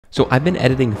So I've been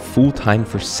editing full-time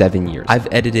for 7 years. I've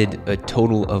edited a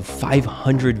total of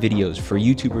 500 videos for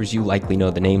YouTubers you likely know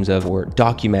the names of, or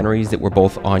documentaries that were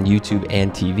both on YouTube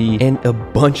and TV, and a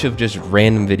bunch of just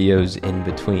random videos in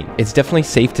between. It's definitely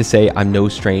safe to say I'm no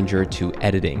stranger to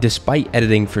editing. Despite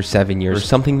editing for 7 years,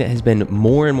 something that has been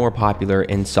more and more popular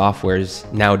in softwares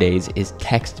nowadays is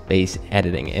text-based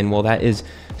editing. And while that is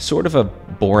sort of a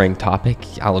boring topic,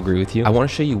 I'll agree with you, I want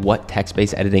to show you what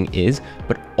text-based editing is,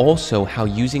 but also how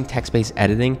using text-based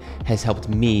editing has helped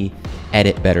me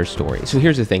edit better stories. So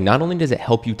here's the thing, not only does it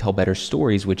help you tell better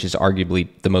stories, which is arguably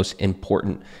the most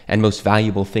important and most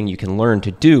valuable thing you can learn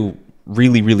to do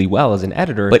really, really well as an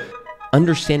editor, but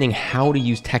understanding how to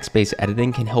use text-based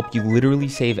editing can help you literally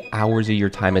save hours of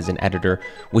your time as an editor,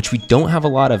 which we don't have a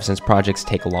lot of since projects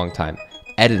take a long time.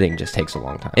 Editing just takes a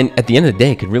long time. And at the end of the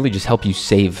day, it could really just help you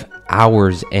save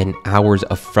hours and hours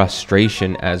of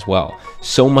frustration as well.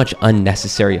 So much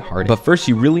unnecessary heartache. But first,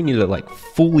 you really need to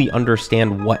fully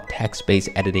understand what text-based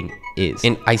editing is.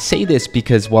 And I say this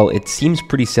because while it seems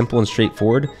pretty simple and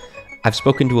straightforward, I've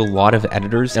spoken to a lot of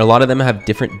editors, and a lot of them have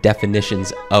different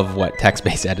definitions of what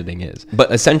text-based editing is.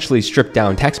 But essentially, stripped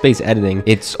down, text-based editing,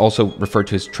 it's also referred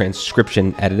to as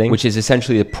transcription editing, which is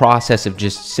essentially the process of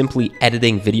just simply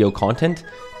editing video content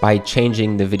by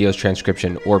changing the video's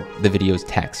transcription or the video's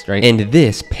text, right? And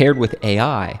this, paired with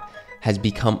AI, has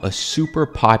become a super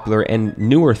popular and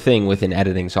newer thing within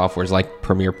editing softwares like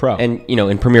Premiere Pro. And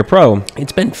in Premiere Pro,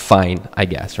 it's been fine, I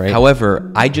guess, right?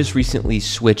 However, I just recently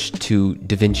switched to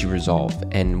Davinci Resolve.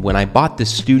 And when I bought the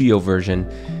studio version,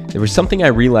 there was something I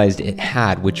realized it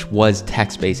had, which was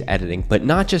text-based editing, but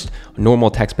not just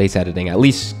normal text-based editing, at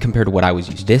least compared to what I was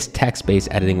used to. This text-based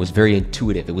editing was very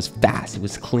intuitive. It was fast, it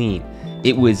was clean.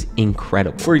 It was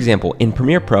incredible. For example, in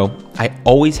Premiere Pro, I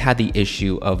always had the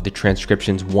issue of the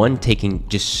transcriptions, one, taking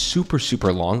just super,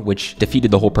 super long, which defeated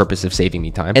the whole purpose of saving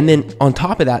me time. And then on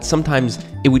top of that, sometimes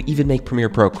it would even make Premiere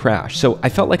Pro crash. So I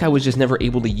felt like I was just never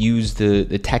able to use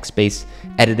the text-based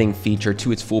editing feature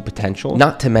to its full potential.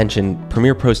 Not to mention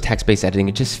Premiere Pro's text-based editing,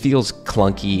 it just feels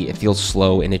clunky, it feels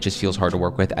slow, and it just feels hard to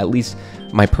work with. At least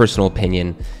my personal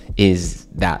opinion is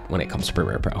that when it comes to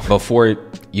Premiere Pro. Before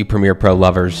you Premiere Pro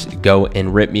lovers go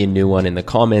and rip me a new one in the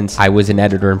comments, I was an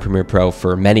editor in Premiere Pro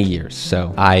for many years,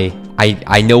 so I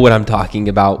know what I'm talking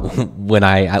about when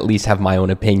I at least have my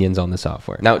own opinions on the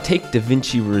software. Now take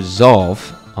Davinci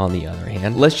Resolve on the other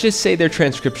hand. Let's just say their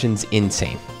transcription's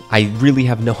insane. I really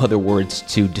have no other words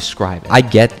to describe it. I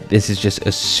get this is just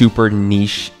a super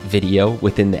niche video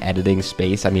within the editing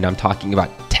space. I mean, I'm talking about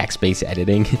text-based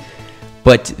editing.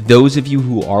 But those of you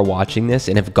who are watching this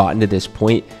and have gotten to this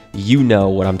point, you know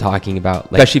what I'm talking about.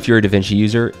 Especially if you're a Davinci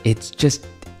user, it's just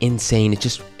insane.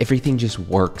 Everything just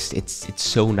works. It's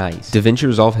so nice. Davinci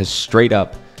Resolve has straight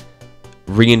up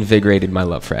reinvigorated my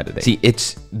love for editing. See,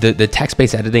 it's the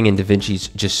text-based editing in Davinci's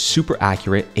just super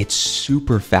accurate. It's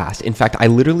super fast. In fact, I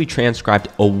literally transcribed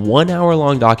a 1 hour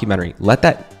long documentary. Let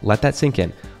that sink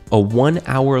in. A 1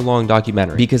 hour long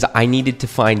documentary because I needed to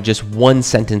find just one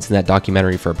sentence in that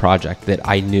documentary for a project that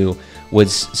I knew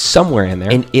was somewhere in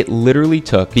there. And it literally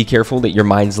took, be careful that your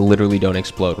minds literally don't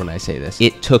explode when I say this.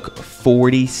 It took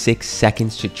 46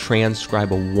 seconds to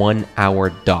transcribe a 1 hour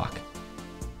doc.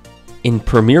 In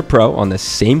Premiere Pro on the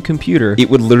same computer, it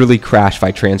would literally crash if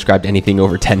I transcribed anything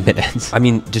over 10 minutes. I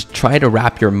mean, just try to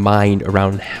wrap your mind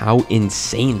around how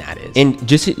insane that is. And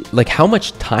just how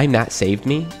much time that saved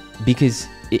me, because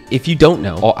if you don't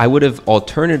know, I would have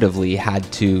alternatively had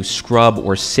to scrub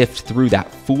or sift through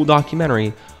that full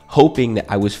documentary, hoping that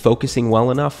I was focusing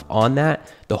well enough on that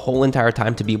the whole entire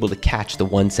time to be able to catch the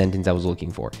one sentence I was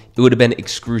looking for. It would have been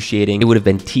excruciating, it would have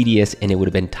been tedious, and it would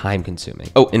have been time consuming.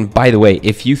 Oh, and by the way,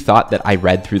 if you thought that I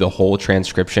read through the whole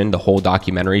transcription, the whole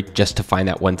documentary, just to find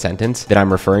that one sentence that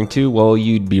I'm referring to, well,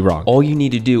 you'd be wrong. All you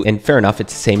need to do, and fair enough,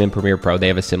 it's the same in Premiere Pro, they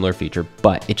have a similar feature,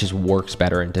 but it just works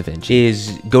better in Davinci,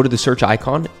 is go to the search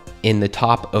icon in the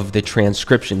top of the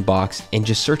transcription box and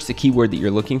just search the keyword that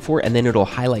you're looking for, and then it'll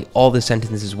highlight all the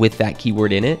sentences with that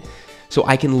keyword in it. So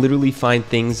I can literally find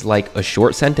things like a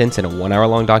short sentence in a 1 hour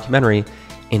long documentary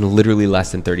in literally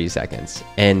less than 30 seconds.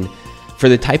 And for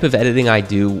the type of editing I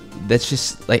do, that's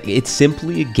just it's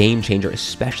simply a game changer,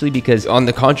 especially because on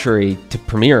the contrary to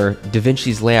Premiere,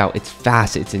 Davinci's layout, it's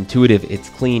fast, it's intuitive, it's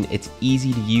clean, it's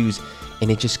easy to use, and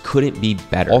it just couldn't be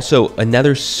better. Also,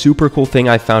 another super cool thing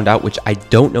I found out, which I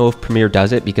don't know if Premiere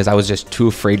does it because I was just too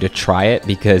afraid to try it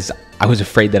because I was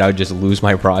afraid that I would just lose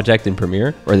my project in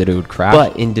Premiere or that it would crash.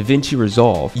 But in Davinci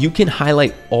Resolve, you can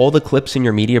highlight all the clips in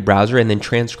your media browser and then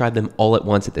transcribe them all at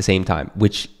once at the same time,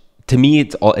 which to me,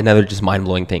 it's another just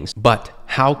mind-blowing things. But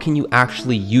how can you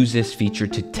actually use this feature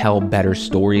to tell better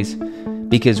stories?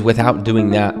 because without doing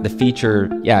that, the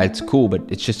feature, yeah, it's cool, but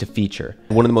it's just a feature.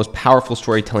 One of the most powerful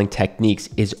storytelling techniques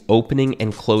is opening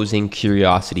and closing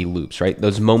curiosity loops, right?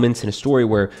 Those moments in a story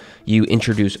where you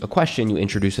introduce a question, you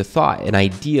introduce a thought, an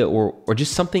idea, or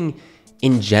just something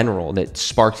in general that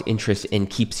sparks interest and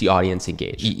keeps the audience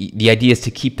engaged. The idea is to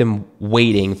keep them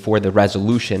waiting for the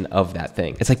resolution of that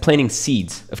thing. It's like planting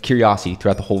seeds of curiosity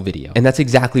throughout the whole video. And that's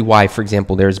exactly why, for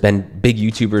example, there's been big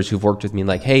YouTubers who've worked with me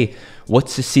like, hey,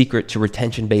 what's the secret to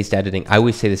retention-based editing? I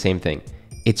always say the same thing.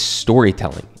 It's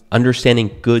storytelling.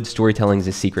 Understanding good storytelling is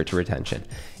the secret to retention.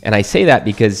 And I say that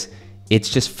because it's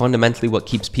just fundamentally what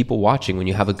keeps people watching when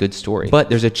you have a good story. But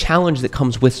there's a challenge that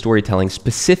comes with storytelling,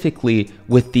 specifically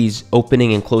with these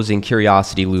opening and closing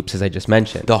curiosity loops, as I just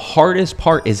mentioned. The hardest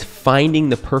part is finding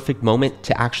the perfect moment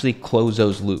to actually close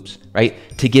those loops, right?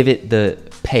 To give it the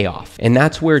payoff. And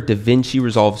that's where Davinci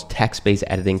Resolve's text-based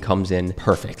editing comes in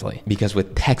perfectly. Because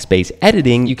with text-based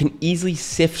editing, you can easily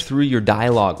sift through your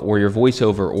dialogue or your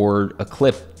voiceover or a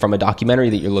clip from a documentary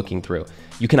that you're looking through.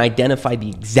 You can identify the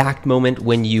exact moment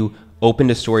when you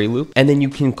opened a story loop, and then you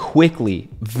can quickly,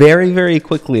 very, very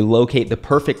quickly locate the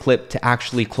perfect clip to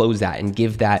actually close that and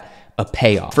give that a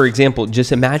payoff. For example,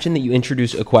 just imagine that you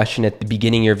introduce a question at the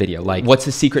beginning of your video, like, what's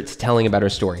the secret to telling a better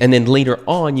story? And then later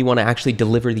on, you want to actually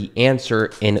deliver the answer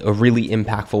in a really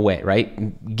impactful way,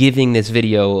 right? Giving this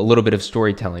video a little bit of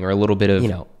storytelling or a little bit of,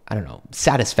 I don't know,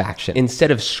 satisfaction.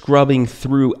 Instead of scrubbing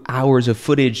through hours of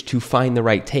footage to find the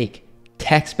right take.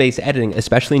 Text-based editing,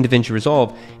 especially in Davinci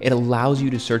Resolve, it allows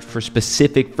you to search for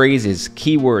specific phrases,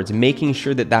 keywords, making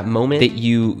sure that that moment that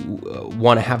you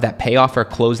want to have that payoff or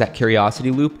close that curiosity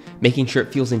loop, making sure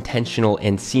it feels intentional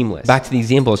and seamless. Back to the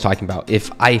example I was talking about. If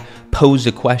I pose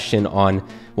a question on,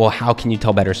 well, how can you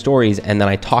tell better stories? And then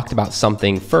I talked about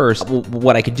something first, well,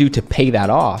 what I could do to pay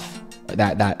that off,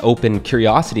 that open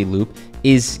curiosity loop,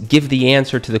 is give the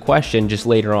answer to the question just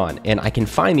later on. And I can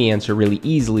find the answer really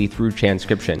easily through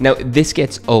transcription. Now, this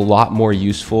gets a lot more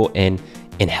useful and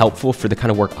helpful for the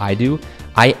kind of work I do.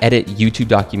 I edit YouTube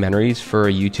documentaries for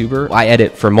a YouTuber. I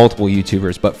edit for multiple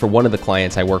YouTubers, but for one of the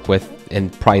clients I work with,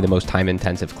 and probably the most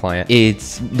time-intensive client,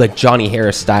 it's like Johnny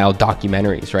Harris style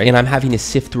documentaries, right? And I'm having to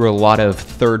sift through a lot of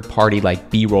third-party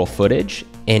like B-roll footage.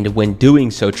 And when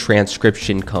doing so,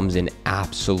 transcription comes in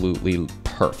absolutely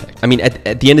perfect. I mean,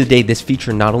 at the end of the day, this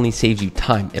feature not only saves you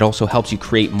time, it also helps you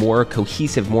create more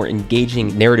cohesive, more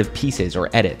engaging narrative pieces or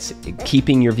edits,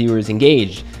 keeping your viewers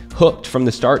engaged, hooked from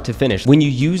the start to finish. When you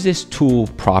use this tool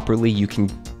properly, you can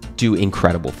do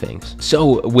incredible things.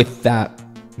 So with that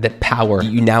power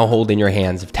you now hold in your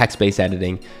hands of text-based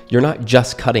editing, you're not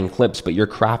just cutting clips, but you're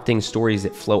crafting stories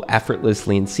that flow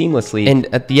effortlessly and seamlessly. And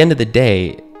at the end of the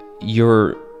day,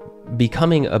 you're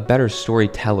becoming a better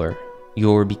storyteller.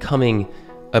 You're becoming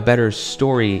a better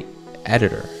story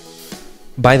editor.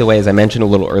 By the way, as I mentioned a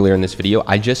little earlier in this video,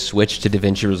 I just switched to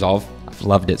Davinci Resolve. I've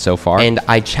loved it so far. And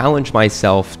I challenged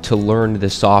myself to learn the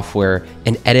software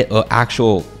and edit an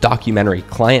actual documentary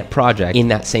client project in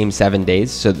that same 7 days.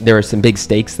 So there are some big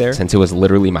stakes there since it was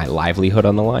literally my livelihood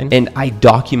on the line. And I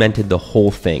documented the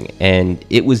whole thing, and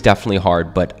it was definitely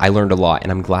hard, but I learned a lot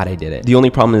and I'm glad I did it. The only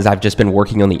problem is I've just been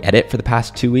working on the edit for the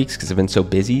past 2 weeks because I've been so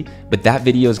busy, but that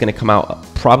video is going to come out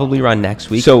probably around next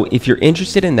week. So if you're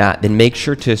interested in that, then make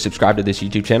sure to subscribe to this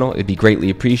YouTube channel. It'd be greatly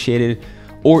appreciated.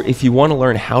 Or if you want to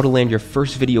learn how to land your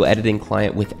first video editing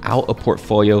client without a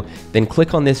portfolio, then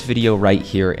click on this video right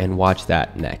here and watch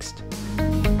that next.